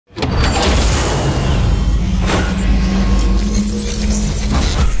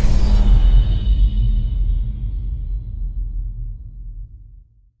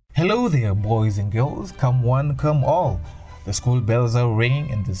Hello there, boys and girls, come one, come all. The school bells are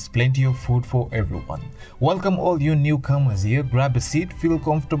ringing and there's plenty of food for everyone. Welcome all you newcomers here, grab a seat, feel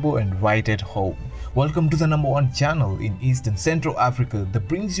comfortable and right at home. Welcome to the #1 channel in East and Central Africa that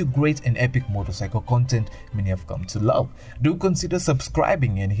brings you great and epic motorcycle content many have come to love. Do consider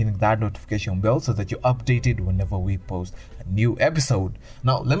subscribing and hitting that notification bell so that you're updated whenever we post a new episode.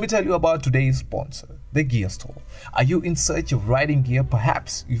 Now let me tell you about today's sponsor, the Gear Store. Are you in search of riding gear?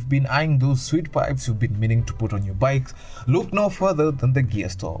 Perhaps you've been eyeing those sweet pipes you've been meaning to put on your bikes. Look no further than the Gear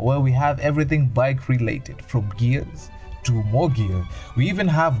Store, where we have everything bike related, from gears to more gear. We even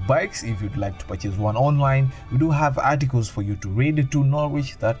have bikes if you'd like to purchase one online. We do have articles for you to read to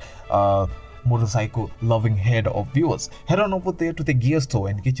nourish that motorcycle loving head of viewers. Head on over there to the Gear Store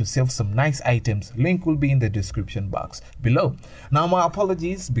and get yourself some nice items. Link will be in the description box below. Now my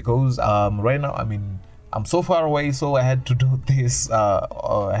apologies because right now I'm so far away, so I had to do this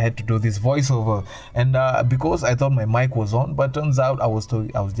voiceover, and because I thought my mic was on, but turns out I was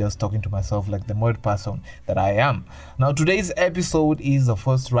just talking to myself like the mad person that I am. Now today's episode is the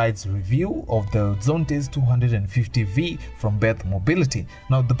first ride's review of the Zontes 250V from Beth Mobility.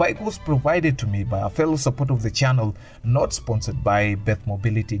 Now the bike was provided to me by a fellow supporter of the channel, not sponsored by Beth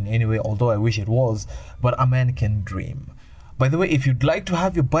Mobility in any way, although I wish it was, but a man can dream. By the way, if you'd like to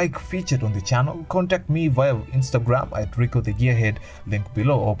have your bike featured on the channel, contact me via Instagram at Rico the Gearhead, link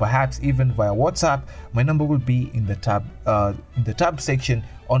below, or perhaps even via WhatsApp. My number will be in the tab section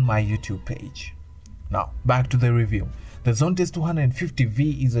on my YouTube page. Now back to the review. The Zontes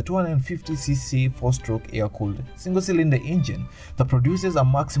 250V is a 250cc 4-stroke air-cooled single-cylinder engine that produces a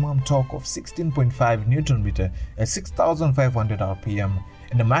maximum torque of 16.5 Nm at 6,500 RPM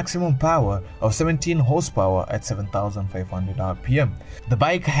and a maximum power of 17 horsepower at 7,500 RPM. The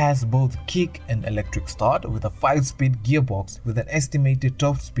bike has both kick and electric start with a 5-speed gearbox with an estimated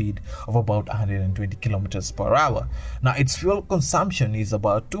top speed of about 120 km/h. Now its fuel consumption is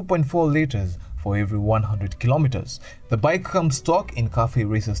about 2.4 liters for every 100 kilometers. The bike comes stock in cafe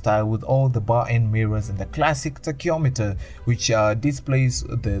racer style with all the bar end mirrors and the classic tachometer, which displays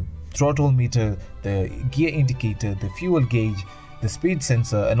the throttle meter, the gear indicator, the fuel gauge, the speed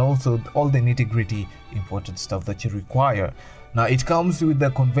sensor, and also all the nitty-gritty important stuff that you require. Now it comes with the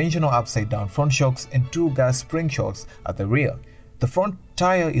conventional upside down front shocks and 2 gas spring shocks at the rear. The front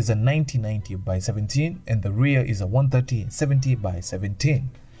tire is a 90/90/17 and the rear is a 130/70/17.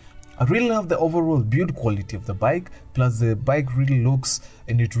 I really love the overall build quality of the bike, plus the bike really looks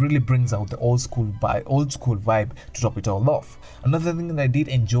and it really brings out the old school vibe to top it all off. Another thing that I did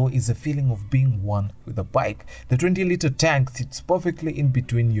enjoy is the feeling of being one with the bike. The 20-liter tank sits perfectly in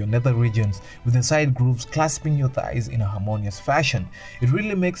between your nether regions, with the side grooves clasping your thighs in a harmonious fashion. It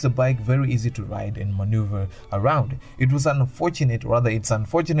really makes the bike very easy to ride and maneuver around. It's unfortunate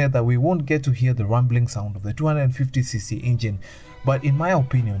that we won't get to hear the rumbling sound of the 250cc engine, but in my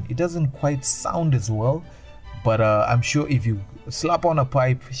opinion it doesn't quite sound as well, but I'm sure if you slap on a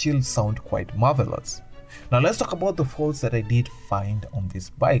pipe she'll sound quite marvelous. Now let's talk about the faults that I did find on this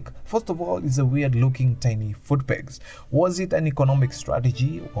bike. First of all is the weird looking tiny foot pegs. Was it an economic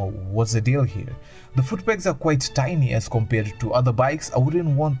strategy or what's the deal here? The foot pegs are quite tiny as compared to other bikes. I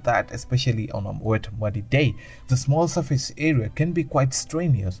wouldn't want that, especially on a wet muddy day. The small surface area can be quite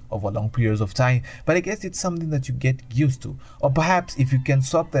strenuous over long periods of time, but I guess it's something that you get used to, or perhaps if you can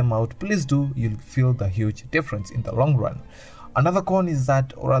swap them out, please do. You'll feel the huge difference in the long run. Another con is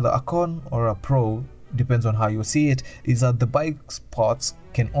that, or rather a con or a pro, depends on how you see it, is that the bike's parts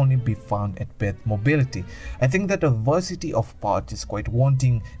can only be found at Beth Mobility. I think that the diversity of parts is quite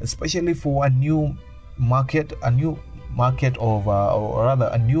wanting, especially for a new market of or rather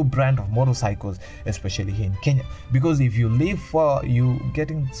a new brand of motorcycles, especially here in Kenya, because if you live far,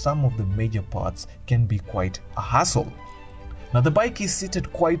 getting some of the major parts can be quite a hassle. Now the bike is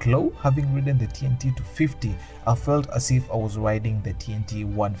seated quite low. Having ridden the TNT 250, I felt as if I was riding the TNT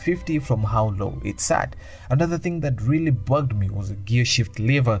 150 from how low it sat. Another thing that really bugged me was the gear shift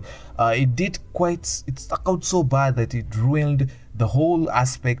lever. It stuck out so bad that it ruined the whole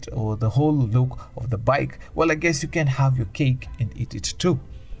aspect or the whole look of the bike. Well, I guess you can have your cake and eat it too.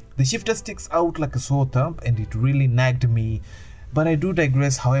 The shifter sticks out like a sore thumb and it really nagged me. But I do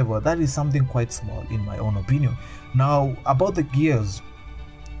digress. However, that is something quite small in my own opinion. Now about the gears,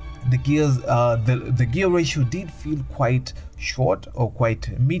 the gear ratio did feel quite short, or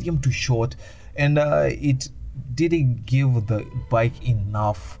quite medium to short, and it didn't give the bike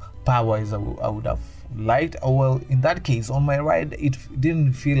enough power as I would have liked. Well, in that case, on my ride, it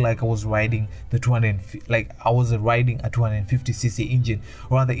didn't feel like I was riding a 250cc engine.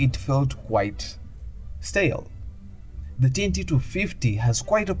 Rather, it felt quite stale. The TNT 250 has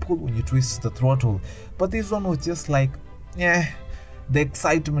quite a pull when you twist the throttle, but this one was just like, the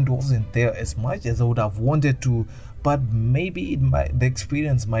excitement wasn't there as much as I would have wanted to, but maybe the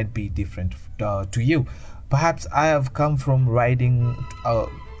experience might be different to you. Perhaps I have come from riding a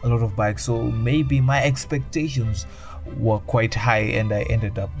lot of bikes, so maybe my expectations were quite high and I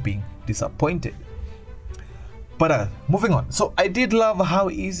ended up being disappointed. But moving on, so I did love how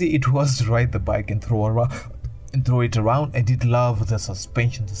easy it was to ride the bike and throw it around. I did love the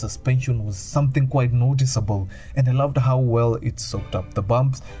suspension. The suspension was something quite noticeable, and I loved how well it soaked up the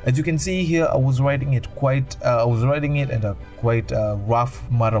bumps. As you can see here, I was riding it at a quite rough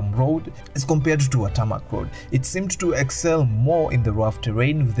muddy road as compared to a tarmac road. It seemed to excel more in the rough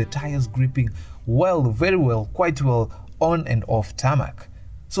terrain, with the tires gripping very well, quite well on and off tarmac.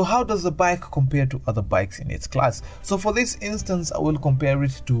 So how does the bike compare to other bikes in its class? So for this instance, I will compare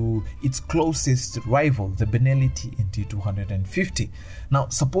it to its closest rival, the Benelli TNT 250. Now,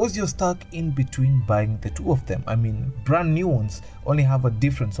 suppose you're stuck in between buying the two of them. I mean, brand new ones only have a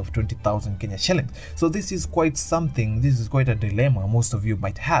difference of 20,000 Kenya shillings. So this is quite something, this is quite a dilemma most of you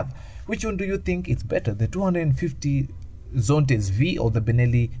might have. Which one do you think is better, the 250 Zontes V or the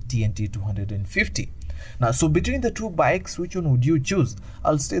Benelli TNT 250? Now, so between the two bikes, which one would you choose?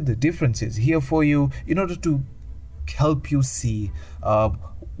 I'll state the differences here for you in order to help you see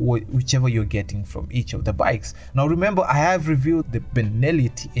whichever you're getting from each of the bikes. Now remember, I have reviewed the Benelli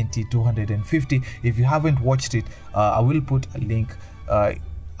TNT 250. If you haven't watched it, I will put a link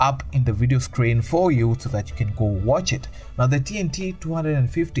up in the video screen for you so that you can go watch it. Now the TNT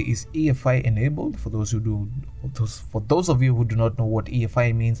 250 is EFI enabled. For those of you who do not know what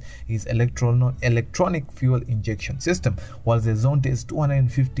EFI means, is electronic fuel injection system, while the Zontes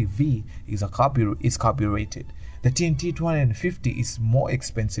 250V is carbureted. The TNT 250 is more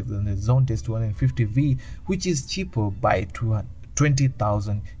expensive than the Zontes 250V, which is cheaper by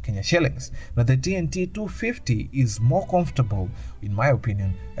 20,000 Kenya shillings. Now the TNT 250 is more comfortable in my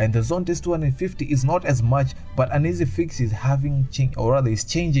opinion, and the Zontes 250 is not as much, but an easy fix is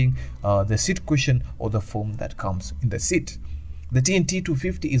changing the seat cushion or the foam that comes in the seat. The TNT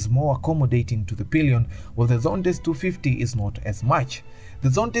 250 is more accommodating to the pillion, while the Zontes 250 is not as much. The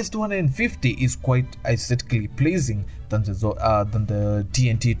Zontes 250 is quite aesthetically pleasing than the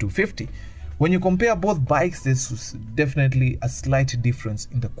TNT 250. When you compare both bikes, there's definitely a slight difference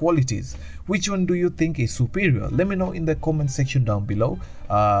in the qualities. Which one do you think is superior? Let me know in the comment section down below.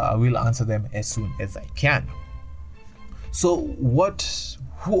 I will answer them as soon as I can. So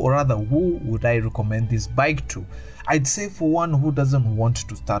who would I recommend this bike to? I'd say for one who doesn't want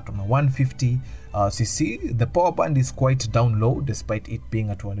to start on a 150cc, the power band is quite down low despite it being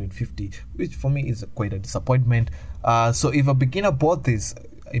a 250, which for me is quite a disappointment. So if a beginner bought this,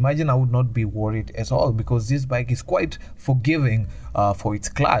 imagine I would not be worried at all, because this bike is quite forgiving for its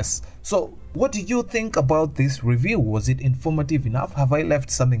class. So what did you think about this review? Was it informative enough? Have I left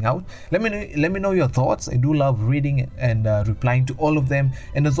something out? Let me know your thoughts. I do love reading and replying to all of them.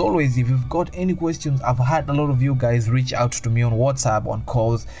 And as always, if you've got any questions, I've had a lot of you guys reach out to me on WhatsApp, on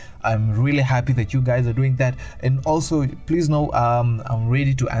calls. I'm really happy that you guys are doing that. And also, please know I'm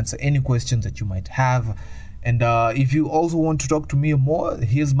ready to answer any questions that you might have. And if you also want to talk to me more,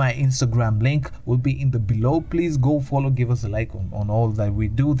 here's my Instagram link, will be in the below. Please go follow, give us a like on all that we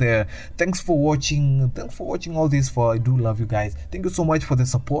do there. Thanks for watching all this. I do love you guys. Thank you so much for the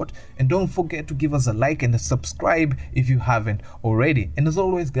support, and don't forget to give us a like and a subscribe if you haven't already. And as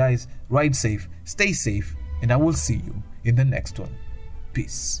always guys, ride safe, stay safe, and I will see you in the next one.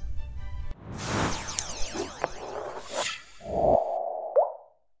 Peace.